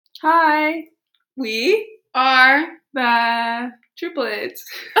Hi, We are the triplets.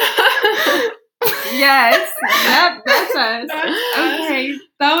 yes, that's us. Okay,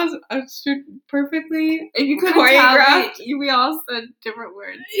 that was perfectly. If you couldn't choreographed. tell, we all said different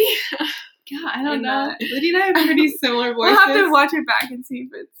words. Yeah, I don't In know. that. Lydia and I have pretty similar voices. We'll have to watch it back and see if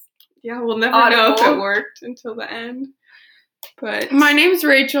it's. Yeah, we'll never know if audible. it worked until the end. But My name's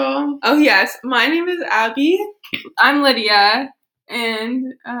Rachel. oh yes, my name is Abby. I'm Lydia,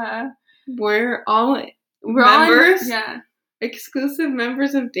 and We're all members. Yeah, exclusive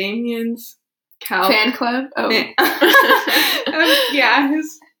members of Damien's calc Fan club. Oh, yeah,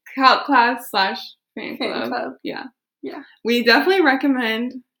 his calc class / fan club. Yeah. We definitely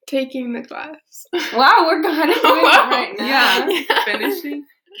recommend Taking the class. Wow, we're kind of doing it right now. Yeah.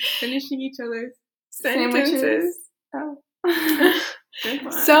 finishing each other's Sandwiches. Oh. Good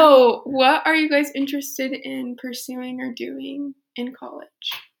one. So, what are you guys interested in pursuing or doing in college?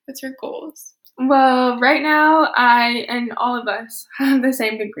 What's your goals? Well, right now, I and all of us have the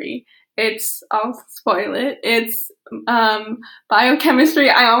same degree. I'll spoil it. It's biochemistry.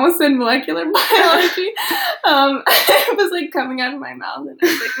 I almost said molecular biology. It was like coming out of my mouth, and I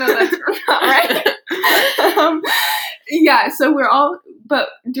was like, no, that's not right. Yeah, so we're all but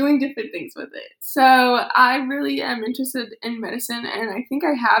doing different things with it. So I really am interested in medicine, and I think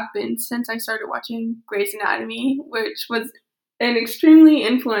I have been since I started watching Grey's Anatomy, which was an extremely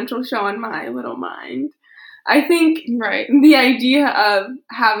influential show on my little mind. I think the idea of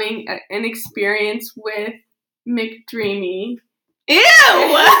having an experience with McDreamy. Ew!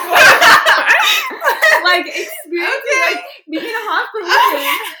 Like experiencing like being in a hospital with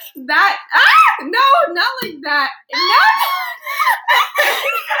him. That no, not like that. No.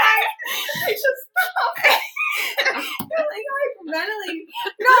 I just stop. You're like hyperventilating.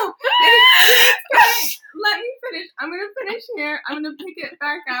 No, let me finish. I'm gonna finish here. I'm gonna pick it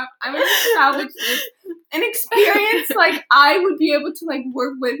back up. I'm gonna salvage this. An experience like I would be able to like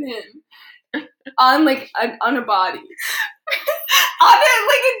work with him on like on a body. On it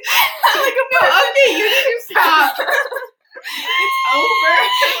like a person. Okay, you need to stop. It's over.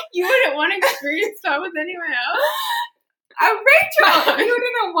 You wouldn't want to experience that with anyone else? Rachel, you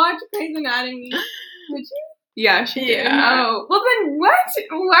didn't watch Grey's Anatomy, did you? Yeah, she did. Oh, well then what?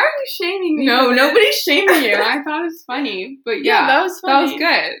 Why are you shaming me? No, nobody's shaming you. I thought it was funny, but yeah, that was funny. That was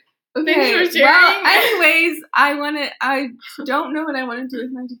good. Okay. Thanks for sharing. Well, anyways, I don't know what I want to do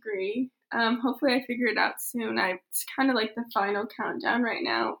with my degree. Hopefully I figure it out soon. It's kind of like the final countdown right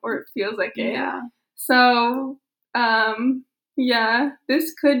now, or it feels like it. Yeah. So, yeah,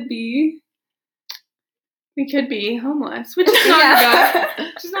 this could be. We could be homeless, which is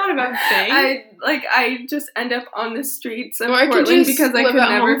not a bad thing. I just end up on the streets of Or I could Portland just because I live could at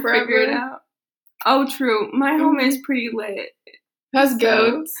never home figure it forever. out. Oh, true. My home is pretty lit. Has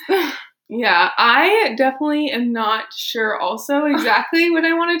goats. Yeah, I definitely am not sure also exactly what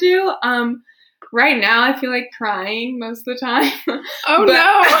I want to do. Right now I feel like crying most of the time. Oh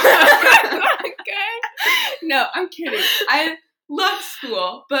no. Okay. No, I'm kidding. I love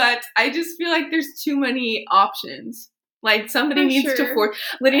school, but I just feel like there's too many options. Like somebody For needs to sure. force.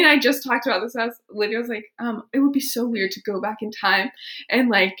 Lydia and I just talked about this. Lydia was like, it would be so weird to go back in time and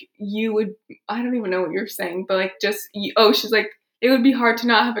like you would. I don't even know what you're saying, but like she's like. It would be hard to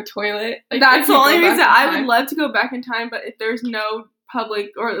not have a toilet. Like, That's the only reason I would would love to go back in time, but if there's no public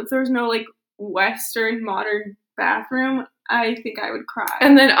or if there's no like Western modern bathroom, I think I would cry.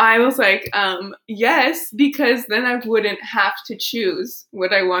 And then I was like, yes, because then I wouldn't have to choose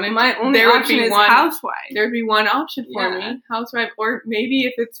what I wanted. My only option is housewife. There'd be one option for me, housewife, or maybe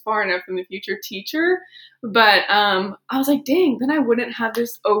if it's far enough in the future, teacher. But I was like, dang, then I wouldn't have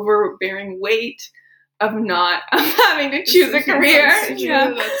this overbearing weight of not having to choose a career. That's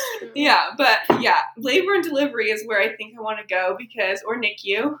true. Yeah, but yeah, labor and delivery is where I think I want to go or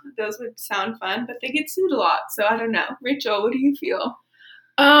NICU. Those would sound fun, but they get sued a lot, so I don't know. Rachel, what do you feel?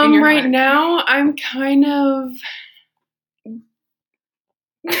 Right heart? now I'm kind of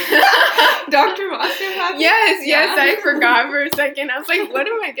Dr. Osteopath? Yes, I forgot for a second. I was like, what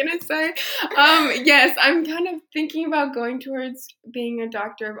am I gonna say? Yes, I'm kind of thinking about going towards being a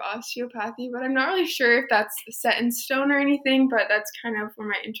doctor of osteopathy, but I'm not really sure if that's set in stone or anything, but that's kind of where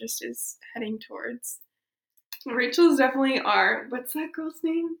my interest is heading towards. Rachel's definitely what's that girl's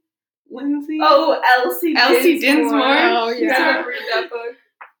name? Lindsay? Oh, Elsie Dinsmore. Oh, You yeah. gotta read that book.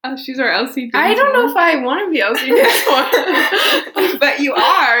 Oh, she's our Elsie Dinsmore. I don't know if I want to be Elsie Dinsmore. But you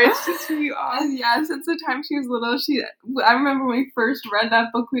are. It's just who you are. Yeah, since the time she was little, I remember when we first read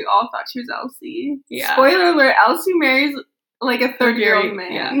that book, we all thought she was Elsie. Yeah. Spoiler alert, Elsie marries like a 30-year-old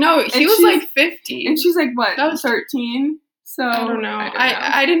man. Yeah. No, he was like 50. And she's like, what, That was 13? So I don't know. I don't know.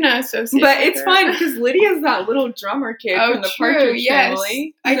 I didn't associate. But with it's her. fine because Lydia's that little drummer kid from the Partridge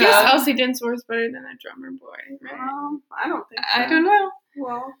Family. I so- guess Elsie Dinsmore's better than a drummer boy, right? I don't think so. I don't know.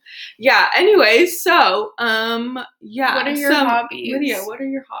 Well, Yeah. Anyway, so yeah. What are your hobbies? Lydia, what are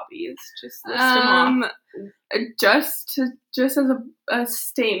your hobbies? Just list them off. just as a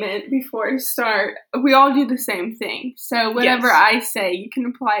statement before I start, we all do the same thing. So whatever Yes. I say, you can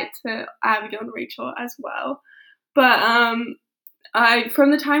apply it to Abigail and Rachel as well. But I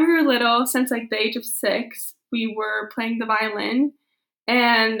from the time we were little, since like the age of 6, we were playing the violin,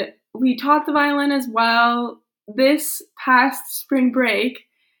 and we taught the violin as well. This past spring break,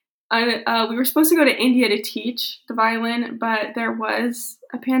 we were supposed to go to India to teach the violin, but there was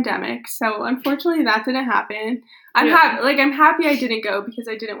a pandemic, so unfortunately that didn't happen. I'm happy I didn't go because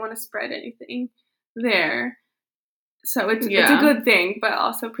I didn't want to spread anything there. So it's a good thing, but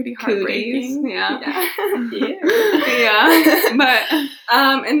also pretty heartbreaking. Cooties, yeah. Yeah. But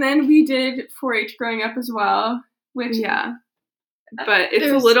and then we did 4-H growing up as well, which but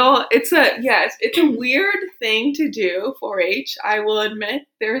it's a weird thing to do, 4-H, I will admit.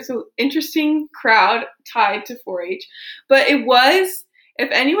 There's an interesting crowd tied to 4-H. But it was, if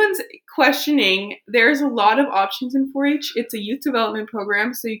anyone's questioning, there's a lot of options in 4-H. It's a youth development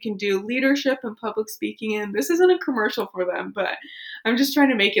program, so you can do leadership and public speaking, and this isn't a commercial for them, but I'm just trying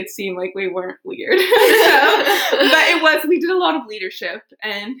to make it seem like we weren't weird. But we did a lot of leadership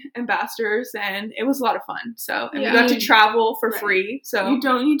and ambassadors, and it was a lot of fun. So, and we got to travel for free. So you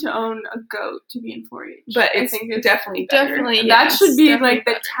don't need to own a goat to be in 4-H. But I think it's definitely better. Definitely, that should be definitely like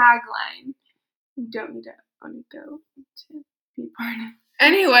the better. tagline. You don't need to own a goat to be part of.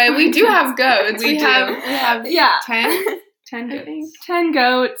 Anyway, we do have goats. We do. We have 10. 10 I goats. think. 10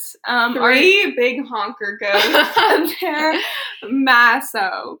 goats. 3 big honker goats. They're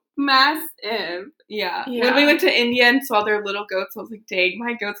massive. Yeah. Yeah. When we went to India and saw their little goats, I was like, dang,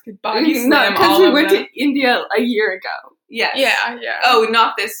 my goats could body slam because all we of went them. to India a year ago. Yes. Yeah. Oh,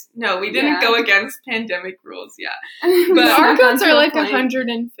 not this. No, we didn't Yeah. go against pandemic rules. Yeah. But Our goats are like 100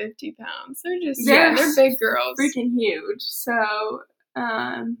 150 pounds. They're just They're they're big girls. freaking huge. So,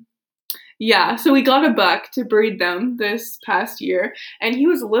 Yeah, so we got a buck to breed them this past year, and he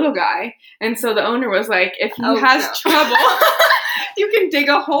was a little guy, and so the owner was like, if he has trouble, you can dig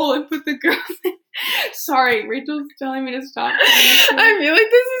a hole and put the girls in. Sorry, Rachel's telling me to stop. I feel like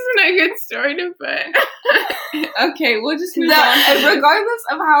this isn't a good story to put. Okay, we'll just move on. regardless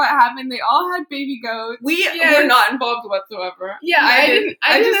of how it happened, they all had baby goats. We were not involved whatsoever. Yeah,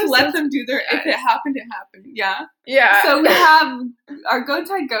 I just let them do their, if it happened, it happened. Yeah. Yeah. So we have our goats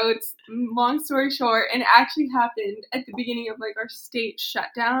had goats, long story short, and it actually happened at the beginning of like our state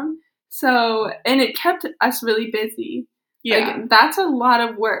shutdown. So, and it kept us really busy. Yeah. Like, that's a lot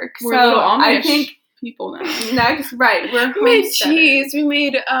of work. We're so little Amish I think people now. next, right, we're we made homesteaders. cheese. We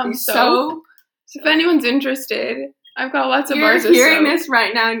made soap. So if anyone's interested, I've got lots of You're bars of hearing soap. this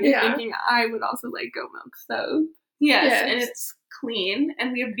right now and you're Yeah. thinking, I would also like goat milk soap. Yes, and it's clean,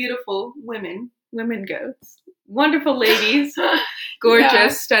 and we have beautiful women goats. Wonderful ladies. Gorgeous, Yeah.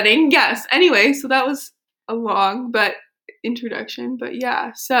 stunning. Yes, anyway, so that was a long introduction, but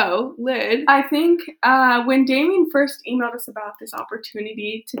yeah, so, Lyd. I think when Damien first emailed us about this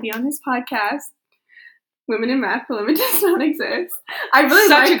opportunity to be on his podcast, Women in Math, the Limit Does Not Exist. I really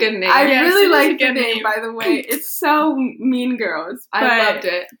Such a good name. I Yes, really it is a like the good name, name. by the way. It's so Mean Girls. I loved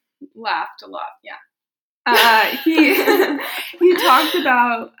it. Laughed a lot, yeah. He talked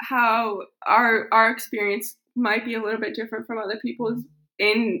about how our experience might be a little bit different from other people's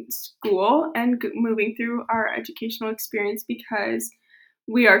in school and moving through our educational experience because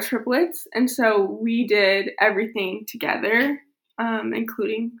we are triplets, and so we did everything together,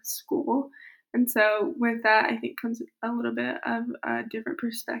 including school. And so with that, I think comes a little bit of a different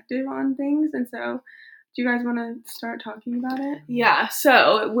perspective on things. And so do you guys want to start talking about it? Yeah,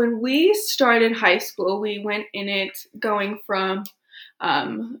 so when we started high school, we went in it going from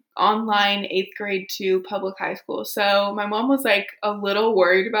online 8th grade to public high school. So my mom was like a little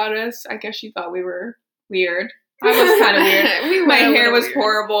worried about us. I guess she thought we were weird. I was kind of weird. My hair was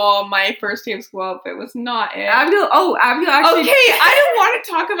horrible. My first day of school outfit was not it. Abigail actually. Okay, I don't want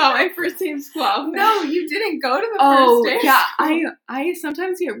to talk about my first day of school outfit. No, you didn't go to the Oh, first day. yeah. I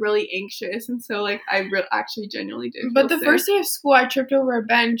sometimes get really anxious, and so like I actually genuinely did. But feel the sick. first day of school, I tripped over a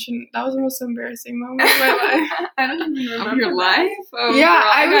bench, and that was the most embarrassing moment of my life. I don't even remember Of your life? Oh, Yeah, girl,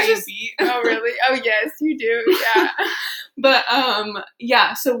 I was got you just- beat. Oh, really? Oh, yes, you do. Yeah. But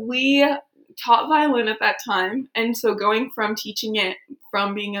yeah, so we taught violin at that time, and so going from teaching it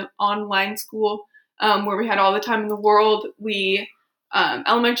from being an online school where we had all the time in the world, we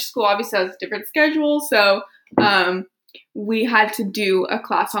elementary school obviously has a different schedule, so we had to do a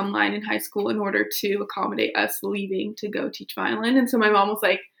class online in high school in order to accommodate us leaving to go teach violin. And so my mom was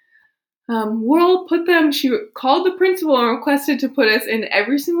like, we'll put them, she called the principal and requested to put us in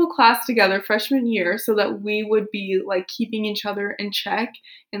every single class together freshman year so that we would be like keeping each other in check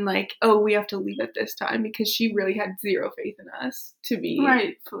and like, oh, we have to leave at this time, because she really had zero faith in us to be.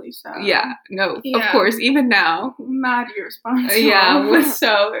 Rightfully so. Yeah, no, Yeah. of course, even now. Mad irresponsible. Yeah, was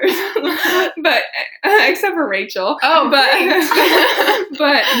so, but except for Rachel. Oh,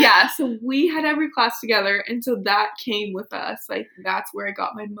 but yeah, so we had every class together, and so that came with us. Like, that's where I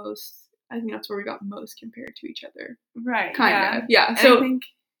got my most. I think that's where we got most compared to each other. Right. Kind of. Yeah. And So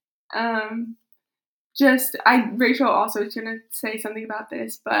I think Rachel also is gonna say something about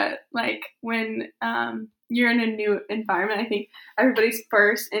this, but like when you're in a new environment, I think everybody's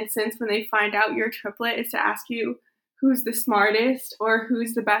first instance when they find out you're a triplet is to ask you who's the smartest or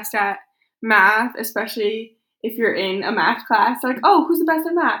who's the best at math, especially if you're in a math class. Like, oh, who's the best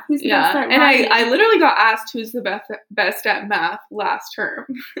at math? Who's the best at and writing? I literally got asked who's the best at math last term.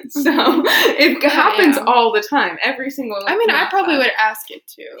 So it happens all the time, every single. I mean, I math probably class. would ask it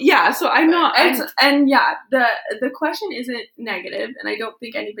too. Yeah, so I'm not. The question isn't negative, and I don't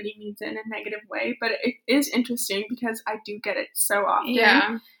think anybody means it in a negative way, but it is interesting because I do get it so often.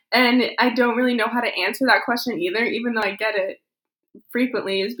 Yeah. And I don't really know how to answer that question either, even though I get it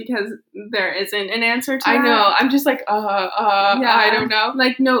frequently, is because there isn't an answer to I that. know. I'm just like, I don't know.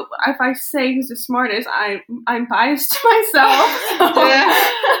 Like, no, if I say who's the smartest, I'm biased to myself.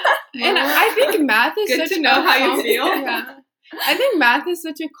 And I think math is Good such to know how you feel. Yeah. I think math is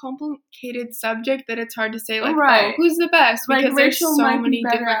such a complicated subject that it's hard to say, like, Right. oh, who's the best? Like, Because there's Rachel so might many be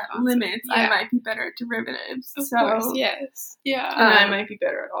better different at concepts. limits. I Yeah. might be better at derivatives. Of so course, yes. Yeah. And I might be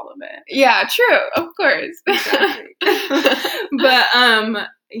better at all of it. Yeah, true. Of course. Exactly. But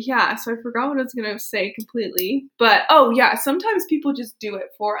yeah, so I forgot what I was gonna say completely. But oh yeah, sometimes people just do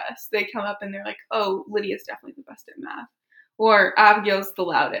it for us. They come up and they're like, oh, Lydia's definitely the best at math, or Abigail's the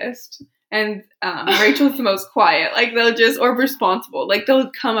loudest, and Rachel's the most quiet. Like, they'll just, or responsible. Like,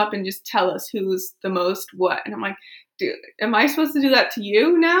 they'll come up and just tell us who's the most what, and I'm like, dude, am I supposed to do that to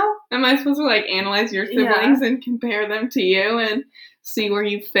you now? Am I supposed to like analyze your siblings and compare them to you and see where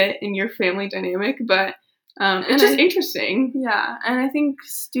you fit in your family dynamic? But it's just interesting. Yeah, and I think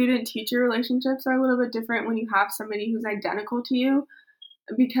student-teacher relationships are a little bit different when you have somebody who's identical to you,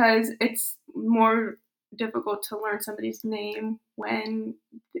 because it's more difficult to learn somebody's name when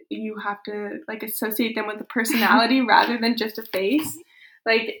you have to like associate them with a personality rather than just a face.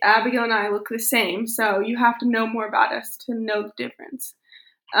 Like, Abigail and I look the same, so you have to know more about us to know the difference.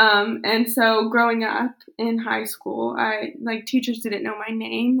 And so growing up in high school, teachers didn't know my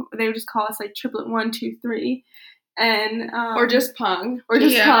name. They would just call us like triplet 1, 2, 3, and Or just Pung.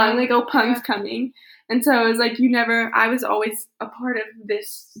 Pung, like, oh, Pung's coming. And so it was like I was always a part of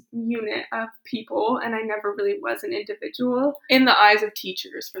this unit of people, and I never really was an individual. In the eyes of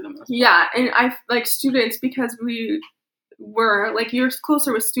teachers, for the most part. Yeah, and I like students, because we were like, you're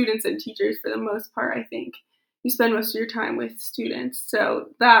closer with students than teachers for the most part, I think. You spend most of your time with students, so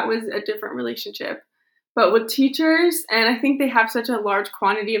that was a different relationship. But with teachers, and I think they have such a large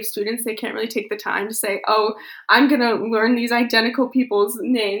quantity of students, they can't really take the time to say, oh, I'm going to learn these identical people's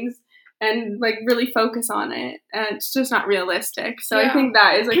names and like really focus on it. And it's just not realistic. So I think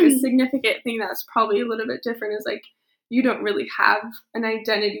that is like a significant thing that's probably a little bit different, is like, you don't really have an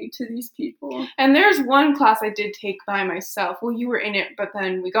identity to these people. And there's one class I did take by myself. Well, you were in it, but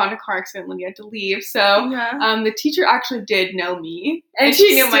then we got in a car accident and we had to leave. So the teacher actually did know me. And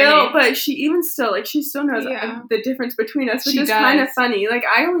she knew my name. But she still knows the difference between us, which is kind of funny. Like,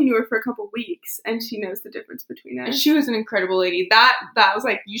 I only knew her for a couple weeks, and she knows the difference between us. And she was an incredible lady. That was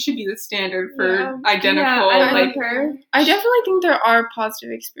like, you should be the standard for identical. Yeah, I like love her. I definitely think there are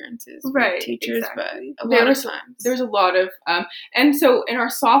positive experiences with Right, teachers, exactly. but a lot of times. There's a lot of, and so in our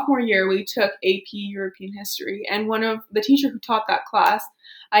sophomore year, we took AP European History, and one of the teacher who taught that class,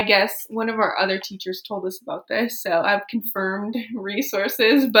 I guess one of our other teachers told us about this, so I've confirmed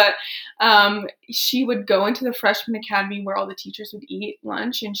resources, but she would go into the freshman academy where all the teachers would eat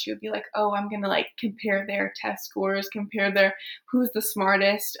lunch, and she would be like, oh, I'm going to like compare their test scores, compare their who's the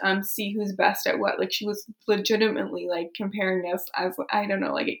smartest, see who's best at what. Like, she was legitimately like comparing us as, I don't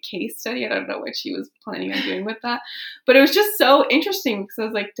know, like a case study. I don't know what she was planning on doing with that, but it was just so interesting because I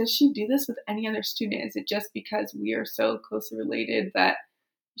was like, does she do this with any other student? Is it just because we are so closely related that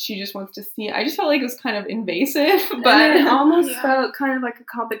she just wants to see? I just felt like it was kind of invasive, but it almost felt kind of like a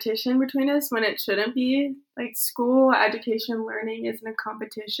competition between us when it shouldn't be. Like, school, education, learning isn't a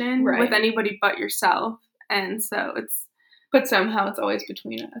competition with anybody but yourself. And so it's But somehow it's always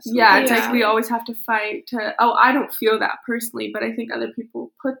between us. Yeah, it's like Yeah. we always have to fight to, oh, I don't feel that personally, but I think other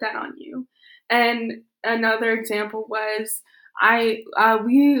people put that on you. And another example was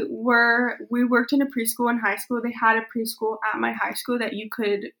we worked in a preschool in high school. They had a preschool at my high school that you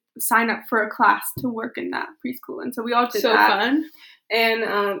could sign up for a class to work in that preschool. And so we all did So that. fun.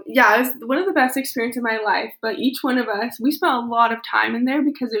 And yeah, it was one of the best experiences of my life. But each one of us, we spent a lot of time in there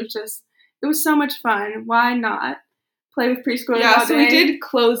because it was so much fun. Why not play with preschoolers Yeah, all so day? we did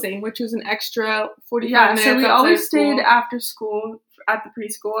closing, which was an extra 45 Yeah, minutes. so we outside always of school. stayed after school at the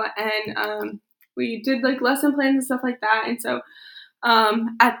preschool, and we did like lesson plans and stuff like that. And so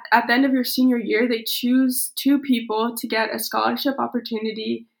at the end of your senior year, they choose 2 people to get a scholarship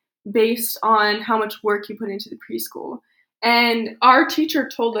opportunity based on how much work you put into the preschool. And Our teacher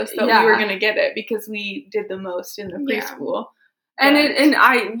told us that Yeah. we were going to get it because we did the most in the Yeah. preschool. I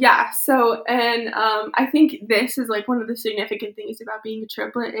think this is like one of the significant things about being a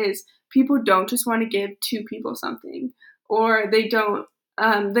triplet is people don't just want to give 2 people something, or they don't.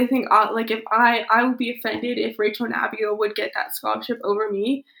 They think like if I would be offended if Rachel and Abigail would get that scholarship over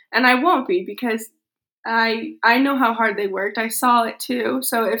me, and I won't be because I know how hard they worked. I saw it too.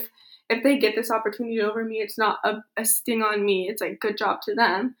 So if they get this opportunity over me, it's not a sting on me. It's like good job to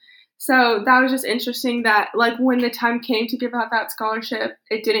them. So that was just interesting that like when the time came to give out that scholarship,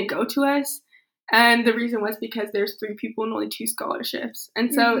 it didn't go to us. And the reason was because there's 3 people and only 2 scholarships.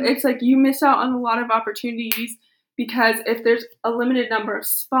 And so Mhm. it's like you miss out on a lot of opportunities because if there's a limited number of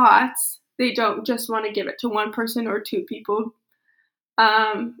spots, they don't just want to give it to one person or 2 people.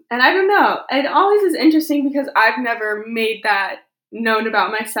 And I don't know. It always is interesting because I've never made that known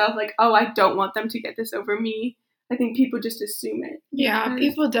about myself. Like, oh, I don't want them to get this over me. I think people just assume it. Yeah, because-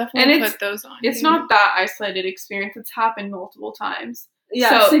 people definitely And put those on. It's you. not that isolated experience. It's happened multiple times.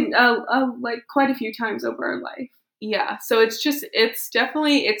 Yeah, So- like quite a few times over our life. Yeah, so it's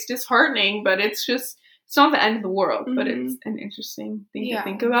disheartening, but it's not the end of the world, but Mhm. it's an interesting thing Yeah. to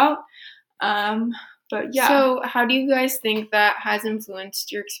think about. But yeah. So, how do you guys think that has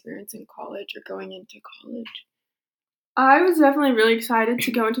influenced your experience in college or going into college? I was definitely really excited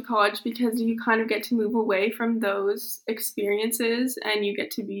to go into college because you kind of get to move away from those experiences and you get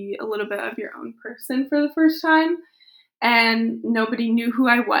to be a little bit of your own person for the first time. And nobody knew who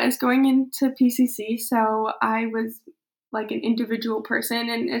I was going into PCC, so I was like an individual person.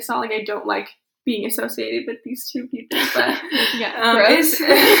 And it's not like I don't like being associated with these 2 people, but Gross.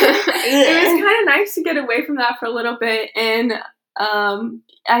 it was kind of nice to get away from that for a little bit. And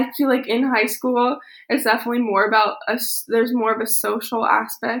I feel like in high school, it's definitely more about there's more of a social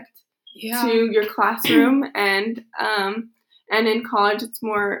aspect Yeah. to your classroom, and in college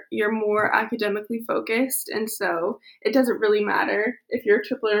you're more academically focused, and so it doesn't really matter if you're a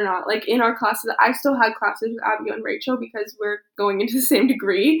triplet or not. Like in our classes, I still had classes with Abigail and Rachel because we're going into the same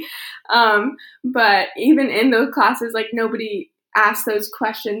degree, but even in those classes, like nobody asked those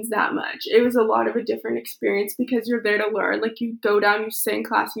questions that much. It was a lot of a different experience because you're there to learn. Like you go down, you sit in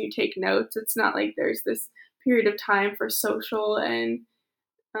class, and you take notes. It's not like there's this period of time for social and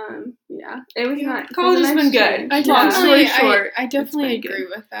yeah, it was Yeah. not. College has been good. I Long definitely, story short, I definitely been agree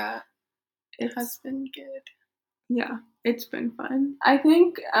good. with that. It has been good. Yeah, it's been fun. I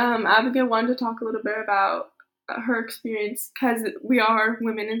think Abigail wanted to talk a little bit about her experience because we are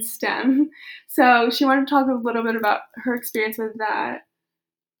women in STEM. So she wanted to talk a little bit about her experience with that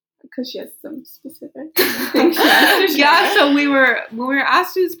because she has some specific things she has to Yeah, share. so when we were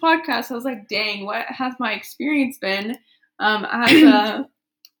asked to do this podcast, I was like, dang, what has my experience been as a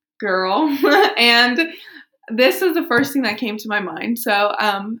girl? And this is the first thing that came to my mind. So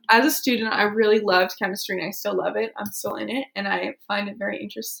as a student, I really loved chemistry and I still love it. I'm still in it and I find it very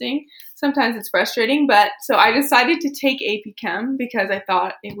interesting. Sometimes it's frustrating, but so I decided to take AP Chem because I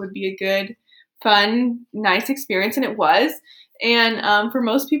thought it would be a good, fun, nice experience, and it was. And for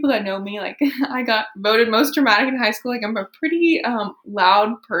most people that know me, like I got voted most dramatic in high school. Like I'm a pretty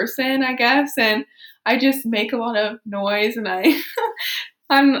loud person, I guess, and I just make a lot of noise, and I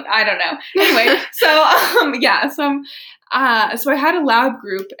don't know. Anyway, so I had a lab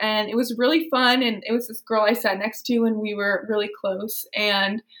group, and it was really fun. And it was this girl I sat next to, and we were really close.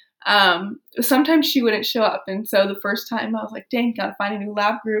 And sometimes she wouldn't show up, and so the first time I was like, "Dang, gotta find a new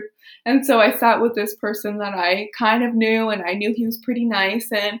lab group." And so I sat with this person that I kind of knew, and I knew he was pretty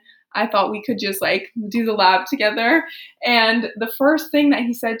nice, and I thought we could just like do the lab together. And the first thing that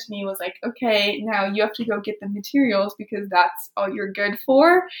he said to me was like, okay, now you have to go get the materials because that's all you're good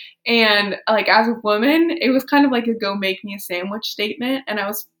for. And like as a woman, it was kind of like a go make me a sandwich statement. And I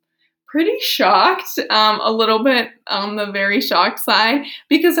was pretty shocked, a little bit on the very shocked side,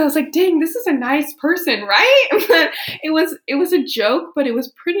 because I was like, dang, this is a nice person, right? But it was a joke, but it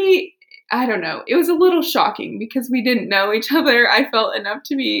was pretty, I don't know, it was a little shocking because we didn't know each other. I felt enough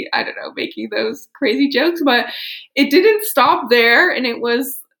to be, I don't know, making those crazy jokes, but it didn't stop there, and it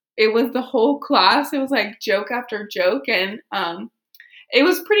was the whole class. It was like joke after joke, and it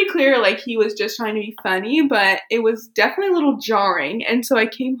was pretty clear like he was just trying to be funny, but it was definitely a little jarring. And so I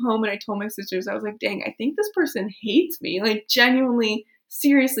came home and I told my sisters, I was like, dang, I think this person hates me, like genuinely,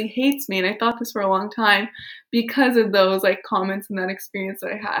 seriously hates me. And I thought this for a long time because of those like comments and that experience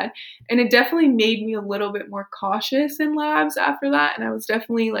that I had. And it definitely made me a little bit more cautious in labs after that. And I was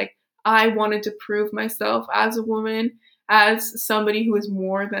definitely like, I wanted to prove myself as a woman, as somebody who is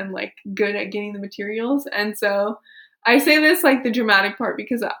more than like good at getting the materials. And so I say this like the dramatic part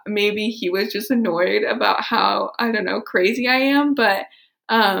because maybe he was just annoyed about how, I don't know, crazy I am, but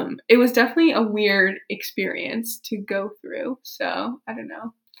it was definitely a weird experience to go through. So I don't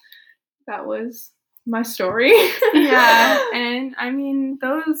know. That was my story. Yeah, and I mean,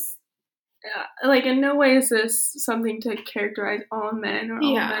 those, like, in no way is this something to characterize all men or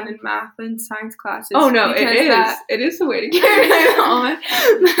all men in math and science classes. Oh, no, it is. It is the way to characterize all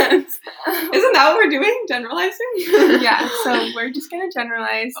men. Isn't that what we're doing? Generalizing? Yeah, so we're just going to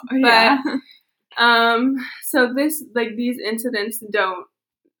generalize. Yeah. But, so these incidents don't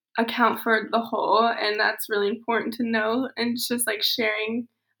account for the whole, and that's really important to know. And it's just, like, sharing.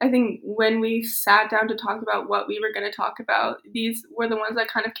 I think when we sat down to talk about what we were going to talk about, these were the ones that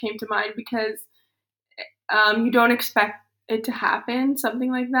kind of came to mind because you don't expect it to happen,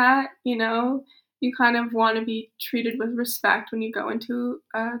 something like that, you know? You kind of want to be treated with respect when you go into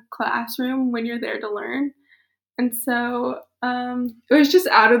a classroom, when you're there to learn. And so it was just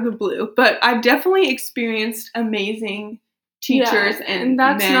out of the blue. But I've definitely experienced amazing teachers and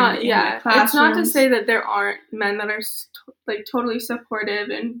that's men not, in my classrooms. It's not to say that there aren't men that are like totally supportive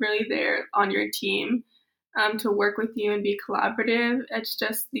and really there on your team to work with you and be collaborative. It's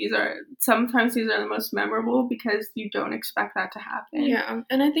just sometimes these are the most memorable because you don't expect that to happen. Yeah,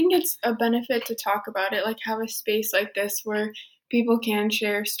 and I think it's a benefit to talk about it, like have a space like this where people can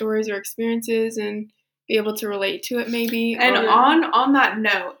share stories or experiences and be able to relate to it maybe. And on that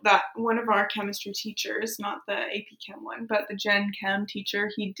note, that one of our chemistry teachers, not the AP Chem one, but the Gen Chem teacher,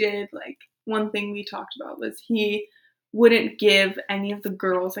 he did, like, one thing we talked about was he wouldn't give any of the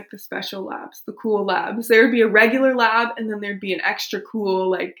girls like the special labs, the cool labs. There would be a regular lab and then there'd be an extra cool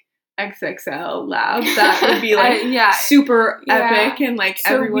like XXL lab that would be like super epic and like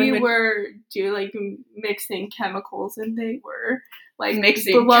so everyone were mixing chemicals and they were like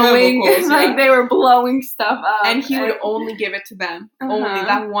mixing blowing chemicals, like they were blowing stuff up, and he would only give it to them, only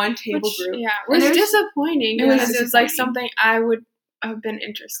that one table group. Yeah, was disappointing because it was like something I would have been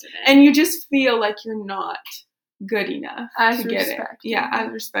interested in, and you just feel like you're not good enough as to get it. Yeah,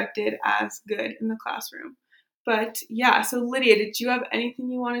 as respected, as good in the classroom. But yeah, so Lydia, did you have anything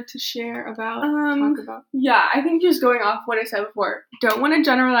you wanted to share about, talk about? Yeah, I think just going off what I said before, don't want to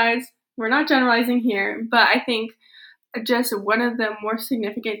generalize. We're not generalizing here, but I think just one of the more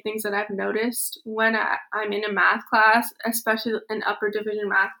significant things that I've noticed when I'm in a math class, especially in upper division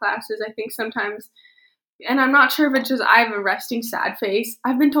math classes, I think sometimes, and I'm not sure if it's just I have a resting sad face.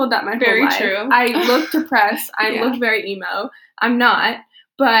 I've been told that my whole life. Very true. I look depressed. I look very emo. I'm not,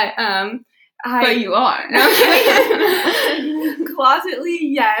 but but you are. No, closetly,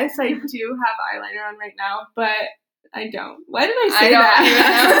 yes, I do have eyeliner on right now, but I don't. Why did I say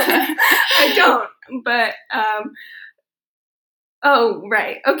that? I don't. But oh,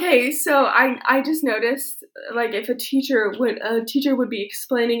 right. Okay, so I just noticed, like, if a teacher would be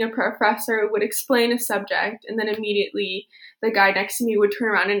explaining, a professor would explain a subject, and then immediately the guy next to me would turn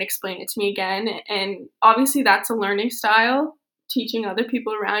around and explain it to me again. And obviously that's a learning style, teaching other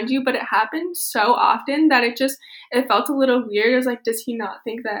people around you, but it happened so often that it felt a little weird. It was like, does he not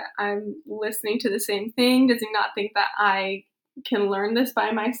think that I'm listening to the same thing? Does he not think that I can learn this by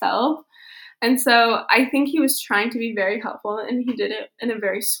myself? And so I think he was trying to be very helpful, and he did it in a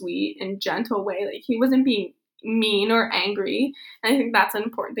very sweet and gentle way. Like, he wasn't being mean or angry. And I think that's an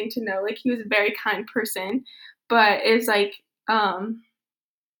important thing to know. Like, he was a very kind person, but it's like,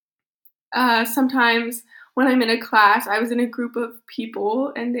 sometimes when I'm in a class, I was in a group of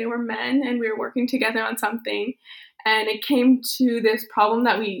people and they were men and we were working together on something, and it came to this problem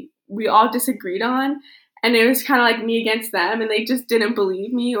that we all disagreed on, and it was kind of like me against them, and they just didn't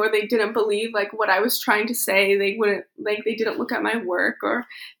believe me, or they didn't believe like what I was trying to say. They didn't look at my work, or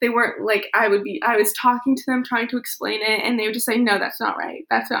they weren't like I was talking to them trying to explain it, and they would just say, no, that's not right.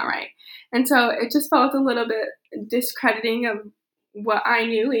 And so it just felt a little bit discrediting of what I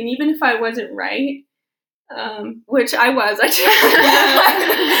knew, and even if I wasn't right, which I was, I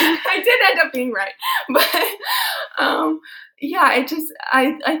did end up being right, but yeah,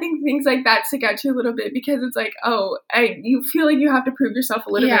 I think things like that stick out to you a little bit because it's like, you feel like you have to prove yourself a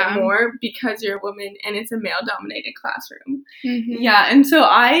little bit more because you're a woman and it's a male-dominated classroom. Mm-hmm. Yeah, and so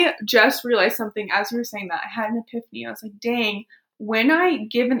I just realized something as you were saying that. I had an epiphany. I was like, dang, when I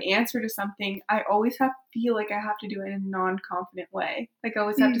give an answer to something, I always feel like I have to do it in a non-confident way. Like, I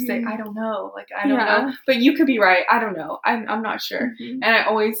always have to say, I don't know. Like, I don't know. But you could be right. I don't know. I'm not sure. Mm-hmm. And I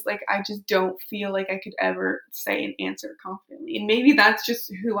always, like, I just don't feel like I could ever say an answer confidently. And maybe that's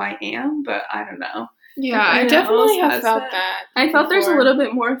just who I am, but I don't know. Yeah, I definitely have felt that. I felt there's a little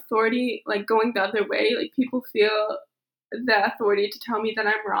bit more authority, like, going the other way. Like, people feel the authority to tell me that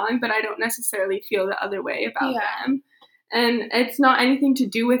I'm wrong, but I don't necessarily feel the other way about them. And it's not anything to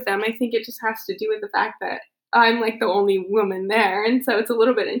do with them. I think it just has to do with the fact that I'm, like, the only woman there. And so it's a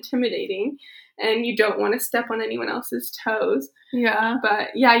little bit intimidating. And you don't want to step on anyone else's toes. Yeah.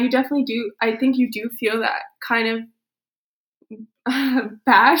 But, yeah, you definitely do. I think you do feel that kind of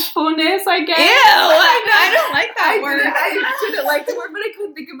bashfulness, I guess. Ew! I don't like that word. I didn't like the word, but I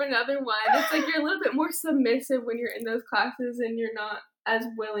couldn't think of another one. It's like you're a little bit more submissive when you're in those classes and you're not as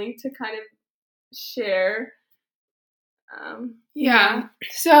willing to kind of share. Yeah.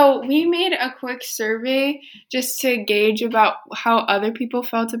 So we made a quick survey just to gauge about how other people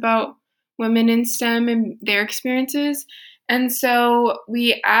felt about women in STEM and their experiences. And so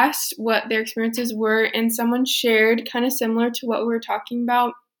we asked what their experiences were, and someone shared kind of similar to what we were talking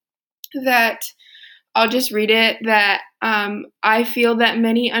about, that I'll just read it, that I feel that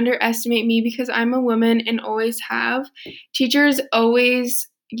many underestimate me because I'm a woman and always have. Teachers always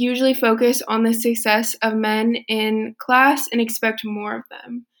usually focus on the success of men in class and expect more of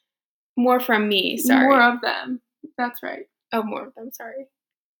them. More from me, sorry. More of them. That's right. Oh, more of them, sorry.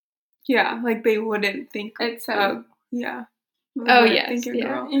 Yeah, like they wouldn't think it's yeah. Oh, yes.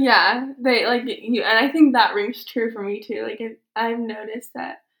 Girl. Yeah. They like you, and I think that rings true for me too. Like I've noticed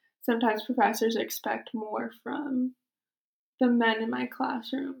that sometimes professors expect more from the men in my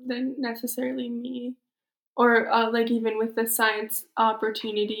classroom than necessarily me. Or, like, even with the science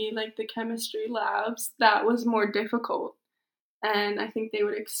opportunity, like the chemistry labs, that was more difficult. And I think they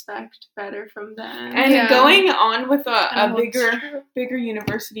would expect better from them. And going on with a bigger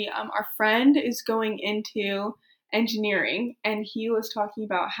university, our friend is going into engineering, and he was talking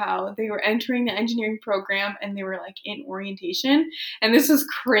about how they were entering the engineering program and they were like in orientation, and this was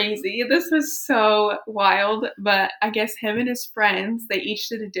crazy. This was so wild, but I guess him and his friends, they each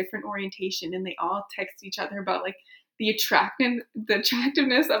did a different orientation, and they all text each other about like the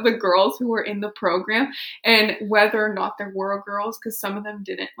attractiveness of the girls who were in the program and whether or not there were girls, because some of them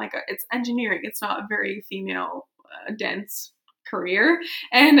didn't. Like, it's engineering, it's not a very female dense career.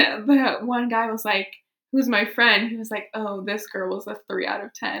 And the one guy was like, who's my friend, he was like, oh, this girl was a 3 out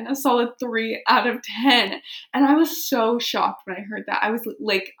of 10, a solid 3 out of 10. And I was so shocked when I heard that. I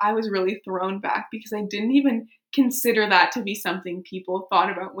was really thrown back because I didn't even consider that to be something people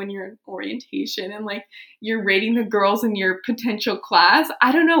thought about when you're in orientation and like you're rating the girls in your potential class.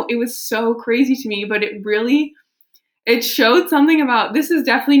 I don't know, it was so crazy to me, but it showed something about, this is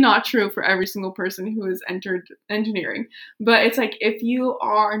definitely not true for every single person who has entered engineering, but it's like, if you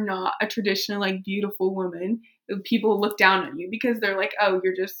are not a traditional, like, beautiful woman, people look down on you because they're like, oh,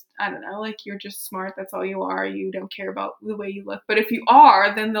 you're just, I don't know, like, you're just smart, that's all you are, you don't care about the way you look. But if you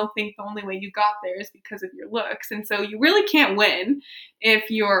are, then they'll think the only way you got there is because of your looks. And so you really can't win if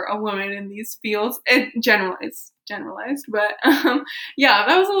you're a woman in these fields. It generalized, but yeah,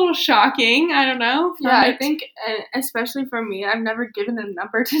 that was a little shocking. I don't know. Yeah, I think, especially for me, I've never given a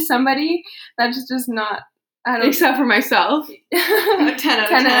number to somebody. That's just not, I don't, except for myself. A 10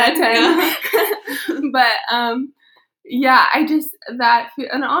 out of 10. Yeah. But yeah, I just,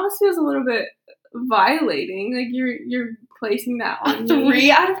 and honestly, it was a little bit violating. Like, you're placing that on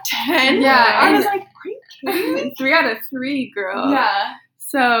 3 out of 10. Yeah, I was like, are you kidding me? 3 out of 3, girl. Yeah.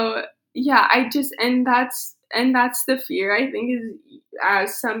 So yeah, and that's the fear, I think, is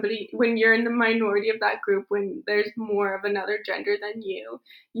as somebody, when you're in the minority of that group, when there's more of another gender than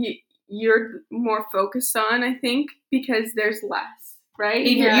you're more focused on, I think, because there's less, right?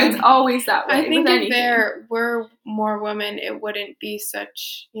 Yeah. It's always that way. I think with if anything. there were more women, it wouldn't be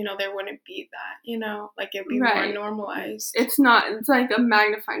such, there wouldn't be that, like it'd be more normalized. It's not, it's like a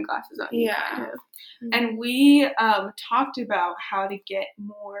magnifying glasses on you. Yeah. Kind of. Mm-hmm. And we talked about how to get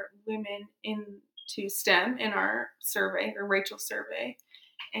more women into STEM in our survey, or Rachel's survey.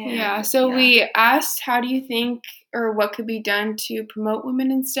 And, So we asked, how do you think or what could be done to promote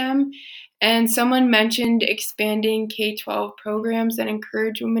women in STEM? And someone mentioned expanding K-12 programs that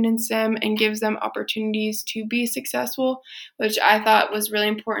encourage women in STEM and gives them opportunities to be successful, which I thought was really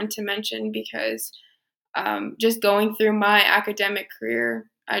important to mention because just going through my academic career,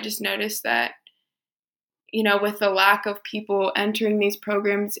 I just noticed that, with the lack of people entering these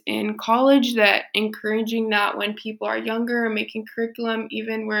programs in college, that encouraging that when people are younger and making curriculum,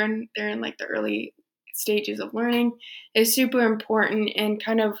 even when they're in like the early stages of learning, is super important in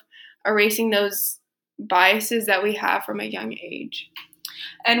kind of erasing those biases that we have from a young age.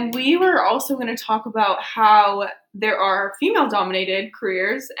 And we were also going to talk about how there are female-dominated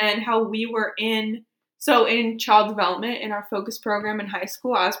careers and how we were in child development in our focus program in high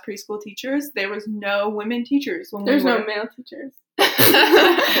school as preschool teachers, there was no women teachers. There's no male teachers. There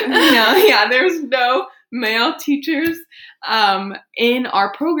was no male teachers in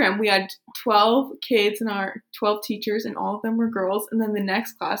our program. We had 12 kids and 12 teachers, and all of them were girls. And then the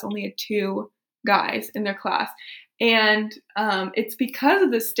next class only had 2 guys in their class. And it's because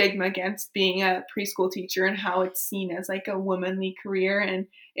of the stigma against being a preschool teacher and how it's seen as like a womanly career, and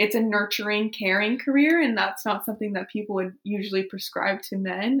it's a nurturing, caring career, and that's not something that people would usually prescribe to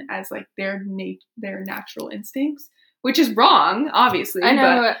men as like their natural instincts, which is wrong, obviously. I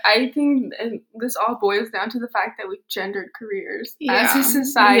know. But I think this all boils down to the fact that we've gendered careers as a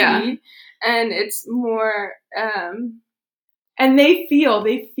society, and it's more. And they feel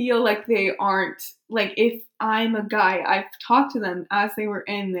like they aren't, like, if I'm a guy, I've talked to them as they were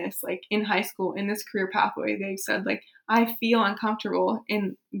in this, like, in high school, in this career pathway, they've said, like, I feel uncomfortable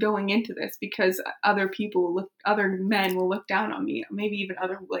in going into this because other men will look down on me, maybe even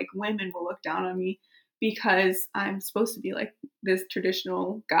other, like, women will look down on me because I'm supposed to be, like, this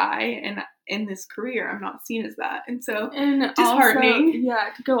traditional guy, and in this career, I'm not seen as that. And so, disheartening.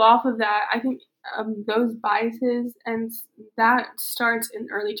 Also, to go off of that, I think those biases, and that starts in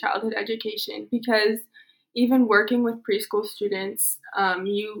early childhood education, because even working with preschool students,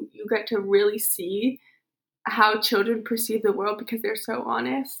 you get to really see how children perceive the world because they're so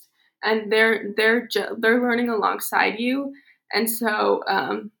honest, and they're learning alongside you. And so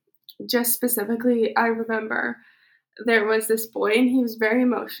just specifically, I remember there was this boy, and he was very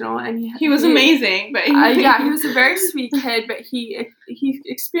emotional, and he was amazing, but he was a very sweet kid, but he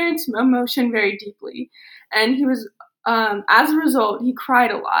experienced emotion very deeply, and he was as a result, he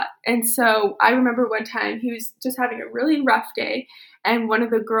cried a lot. And so I remember one time he was just having a really rough day, and one of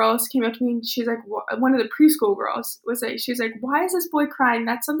the girls came up to me, and she's like, one of the preschool girls was like, she was like, "Why is this boy crying?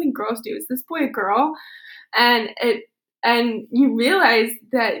 That's something girls do. Is this boy a girl?" And you realize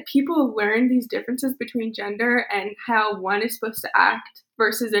that people learn these differences between gender and how one is supposed to act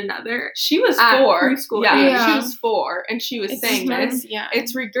versus another. She was 4. Preschool She was 4, and she was saying this.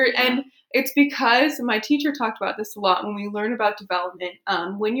 It's regret, and it's because my teacher talked about this a lot when we learn about development.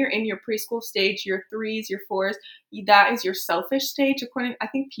 When you're in your preschool stage, your 3s, your 4s, that is your selfish stage. According, I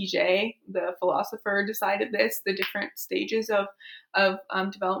think Piaget, the philosopher, decided this, the different stages of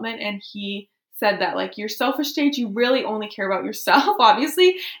development, and he said that, like, your selfish stage, you really only care about yourself,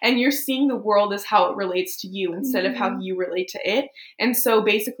 obviously, and you're seeing the world as how it relates to you instead of how you relate to it. And so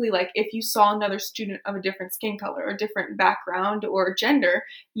basically, like, if you saw another student of a different skin color or different background or gender,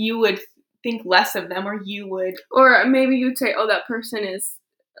 you would think less of them, or maybe you'd say, oh, that person is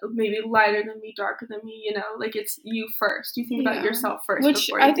maybe lighter than me, darker than me, like, it's you first. You think about yourself first,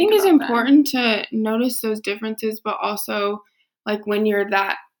 which I think is important to notice those differences, but also, like, when you're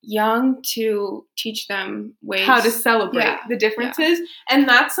that young, to teach them ways how to celebrate the differences. And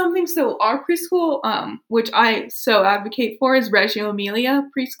that's something, so our preschool, which I so advocate for, is Reggio Emilia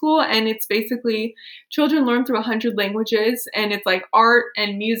preschool, and it's basically children learn through 100 languages, and it's like art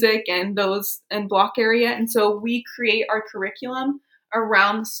and music and block area. And so we create our curriculum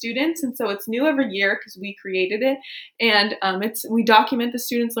around the students, and so it's new every year because we created it, and we document the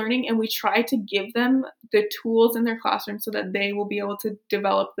students' learning, and we try to give them the tools in their classroom so that they will be able to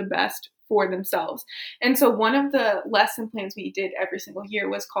develop the best for themselves. And so one of the lesson plans we did every single year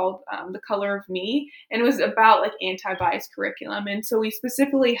was called The Color of Me, and it was about, like, anti-bias curriculum. And so we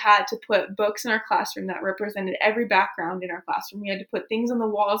specifically had to put books in our classroom that represented every background in our classroom. We had to put things on the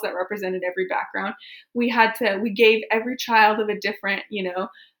walls that represented every background. We gave every child of a different,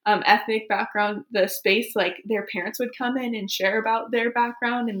 ethnic background the space, like, their parents would come in and share about their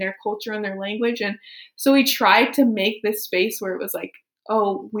background and their culture and their language. And so we tried to make this space where it was like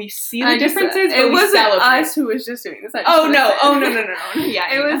oh, we see the I just- differences, but it we wasn't celebrate. us who was just doing this. I just Oh wanna no! say. Oh no!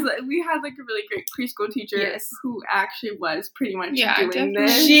 Yeah, It yeah. was we had like a really great preschool teacher Yes. who actually was pretty much Yeah, doing definitely.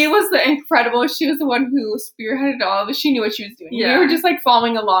 this. She was the incredible. She was the one who spearheaded all of it. She knew what she was doing. Yeah. We were just like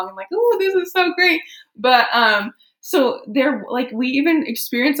following along and like, oh, this is so great. But so there, like, we even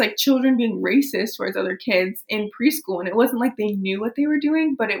experienced like children being racist towards other kids in preschool, and it wasn't like they knew what they were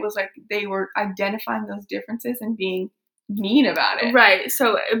doing, but it was like they were identifying those differences and being mean about it. Right.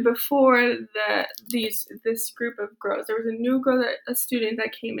 So before this group of girls, there was a new girl, a student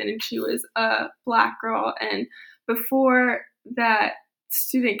that came in, and she was a black girl. And before that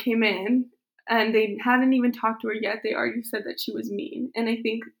student came in, and they hadn't even talked to her yet, they already said that she was mean. And I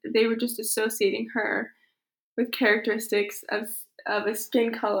think they were just associating her with characteristics of a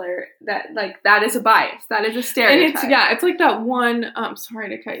skin color that is a bias, that is a And stereotype. it's like that one. Sorry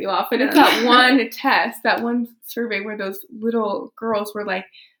to cut you off, but it's Yeah. that one test, that one survey where those little girls were like,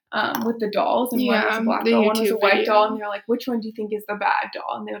 with the dolls, and one was a Yeah, black the doll, one was a YouTube white video. doll, and they're like, which one do you think is the bad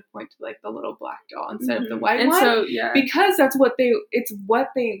doll? And they would point to like the little black doll instead of the white and one, so yeah, because it's what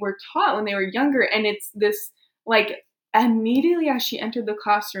they were taught when they were younger, and it's this like. Immediately as she entered the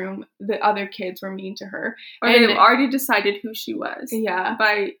classroom, the other kids were mean to her. or and- they've already decided who she was. Yeah.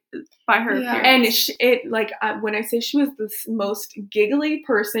 by her Yeah. appearance. And when I say she was the most giggly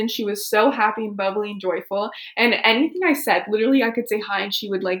person, she was so happy and bubbly and joyful. And anything I said, literally, I could say hi and she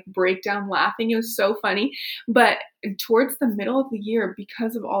would like break down laughing. It was so funny. But towards the middle of the year,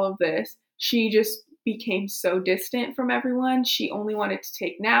 because of all of this, she just became so distant from everyone. She only wanted to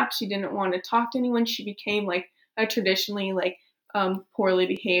take naps. She didn't want to talk to anyone. She became like a traditionally like poorly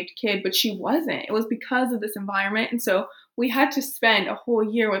behaved kid, but she wasn't. It was because of this environment. And so we had to spend a whole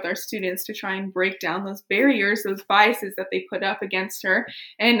year with our students to try and break down those barriers, those biases that they put up against her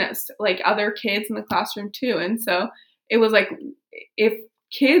and like other kids in the classroom too. And so it was like, if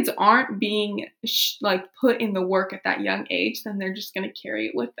kids aren't being like put in the work at that young age, then they're just going to carry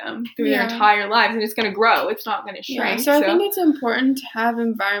it with them through their Yeah. entire lives, and it's going to grow. It's not going to Yeah, shrink. so I think it's important to have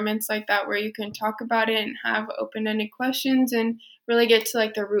environments like that where you can talk about it and have open-ended questions and really get to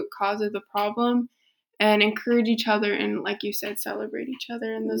like the root cause of the problem and encourage each other and, like you said, celebrate each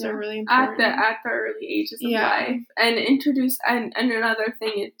other, and those Yeah. are really at important. the early ages of Yeah. life, and introduce and another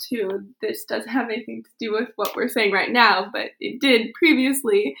thing too, this doesn't have anything to do with what we're saying right now, but it did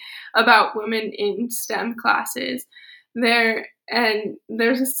previously, about women in STEM classes.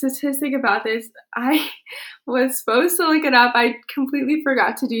 There's a statistic about this. I was supposed to look it up. I completely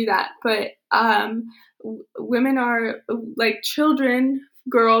forgot to do that. But women are, like children,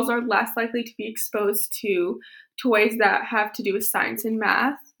 girls are less likely to be exposed to toys that have to do with science and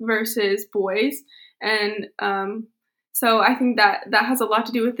math versus boys. And so I think that has a lot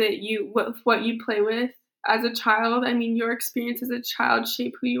to do with it. What you play with as a child. I mean, your experience as a child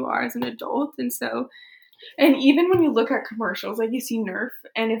shape who you are as an adult. And so, And even when you look at commercials, like you see Nerf,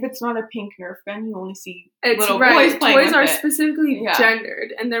 and if it's not a pink Nerf gun, you only see it's little right. boys playing Toys with are it. specifically Yeah.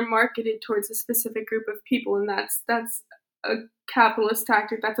 gendered, and they're marketed towards a specific group of people, and that's a capitalist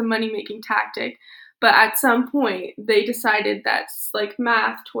tactic. That's a money making tactic. But at some point, they decided that like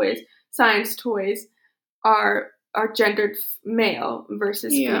math toys, science toys, are gendered male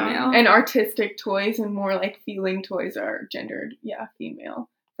versus Yeah. female. And artistic toys and more like feeling toys are gendered, female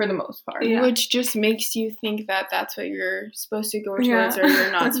for the most part. Yeah. Which just makes you think that that's what you're supposed to go towards, Yeah. or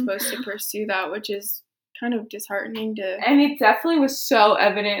you're not supposed to pursue that, which is kind of disheartening to. And it definitely was so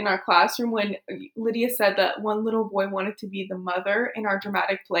evident in our classroom when Lydia said that one little boy wanted to be the mother in our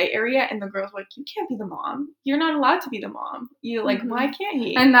dramatic play area, and the girls were like, "You can't be the mom. You're not allowed to be the mom. You like, Mhm. why can't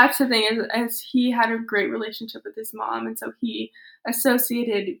he?" And that's the thing, is he had a great relationship with his mom, and so he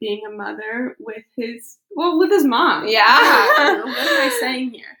associated being a mother with his mom. Yeah. What am I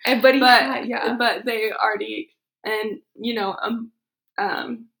saying here? But But they already, and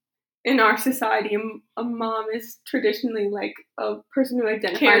in our society, a mom is traditionally like a person who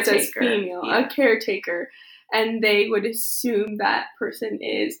identifies as Caretaker, female, yeah. a caretaker, and they would assume that person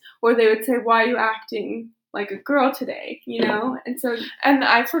is, or they would say, "Why are you acting like a girl today?" And so And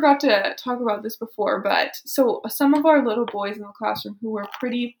I forgot to talk about this before, but so some of our little boys in the classroom who were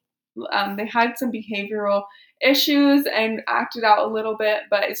pretty, they had some behavioral issues and acted out a little bit,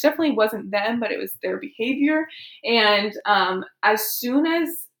 but it definitely wasn't them, but it was their behavior. And as soon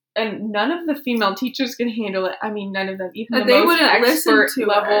as, and none of the female teachers could handle it. I mean, none of them, even the they most wouldn't listen expert to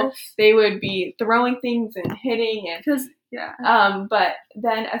level, us. they would be throwing things and hitting and Because Yeah. But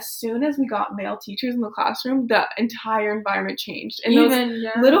then as soon as we got male teachers in the classroom, the entire environment changed. And Even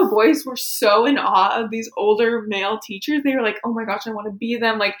those little boys were so in awe of these older male teachers. They were like, oh my gosh, I want to be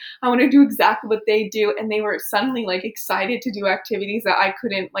them. Like, I want to do exactly what they do. And they were suddenly like excited to do activities that I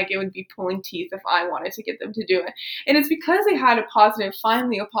couldn't, like, it would be pulling teeth if I wanted to get them to do it. And it's because they had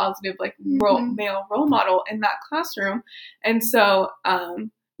finally a positive, like, male role model in that classroom. And so,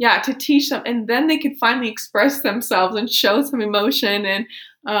 to teach them, and then they could finally express themselves and show some emotion,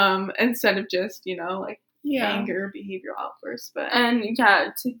 and instead of just, anger, behavioral outbursts. But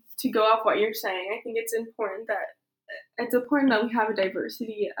to go off what you're saying, I think it's important that we have a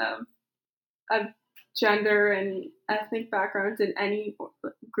diversity of gender and ethnic backgrounds in any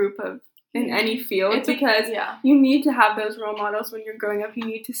group in any field, because you need to have those role models when you're growing up. You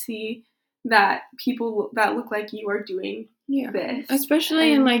need to see that people that look like you are doing this.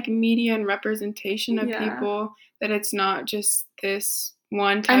 Especially in like media and representation of people, that it's not just this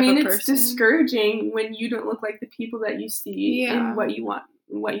one type of person. It's discouraging when you don't look like the people that you see in what you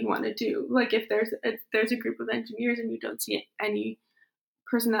want to do. Like if there's a group of engineers and you don't see any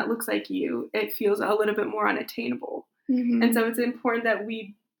person that looks like you, it feels a little bit more unattainable. And so it's important that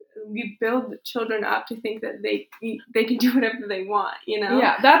we build children up to think that they can do whatever they want,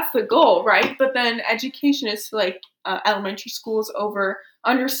 Yeah, that's the goal, right? But then education is like elementary schools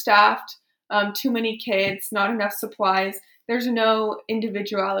understaffed, too many kids, not enough supplies. There's no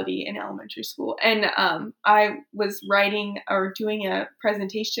individuality in elementary school. And I was writing or doing a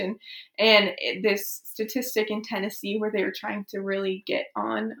presentation, and this statistic in Tennessee where they were trying to really get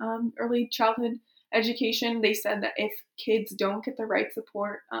on early childhood education, they said that if kids don't get the right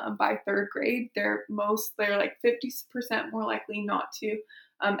support by third grade, they're like 50% more likely not to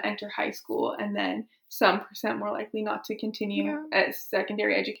enter high school, and then some percent more likely not to continue at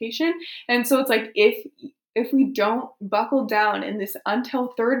secondary education. And so it's like if we don't buckle down in this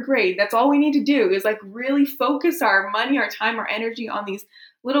until third grade, that's all we need to do is like really focus our money, our time, our energy on these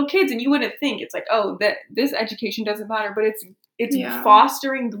little kids. And you wouldn't think it's like, oh, that this education doesn't matter, but it's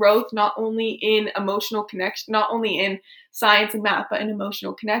fostering growth, not only in emotional connection, not only in science and math, but in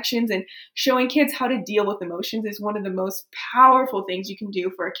emotional connections, and showing kids how to deal with emotions is one of the most powerful things you can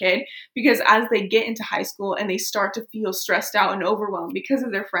do for a kid, because as they get into high school and they start to feel stressed out and overwhelmed because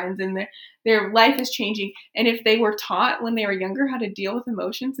of their friends and their life is changing, and if they were taught when they were younger how to deal with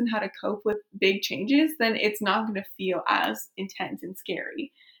emotions and how to cope with big changes, then it's not going to feel as intense and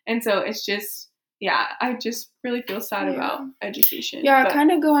scary. And so it's just, I just really feel sad about education.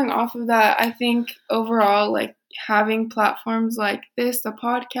 Kind of going off of that, I think overall, like, having platforms like this, the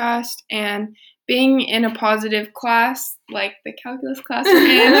podcast, and being in a positive class, like the calculus class we're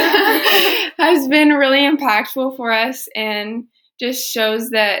in, has been really impactful for us, and just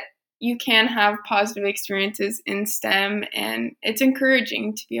shows that you can have positive experiences in STEM, and it's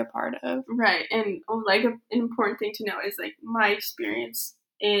encouraging to be a part of. Right, and like an important thing to know is like my experience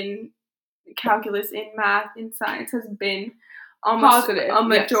in calculus, in math, in science has been almost positive, a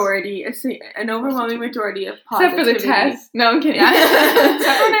majority, an overwhelming majority of positivity. Except for the test. No, I'm kidding. Except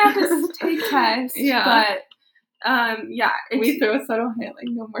when I have to take tests. But we throw a subtle hint, like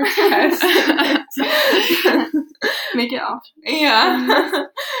no more tests. Make it off.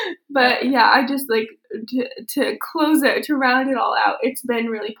 But I just like to close it, to round it all out. It's been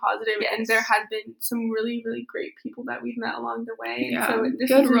really positive, and there have been some really, really great people that we've met along the way. And so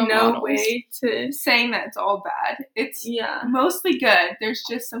this is no way to saying that it's all bad. It's mostly good. There's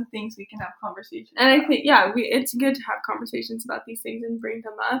just some things we can have conversations about. And I think it's good to have conversations about these things and bring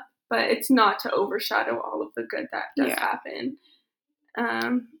them up, but it's not to overshadow all of the good that does happen.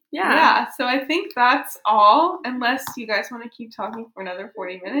 So I think that's all, unless you guys want to keep talking for another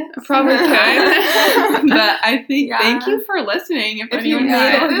 40 minutes. Probably could. But I think thank you for listening. If anyone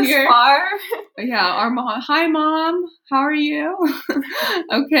made it this far. Our mom. Hi, Mom. How are you?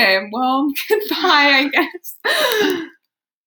 Okay, well, goodbye, I guess.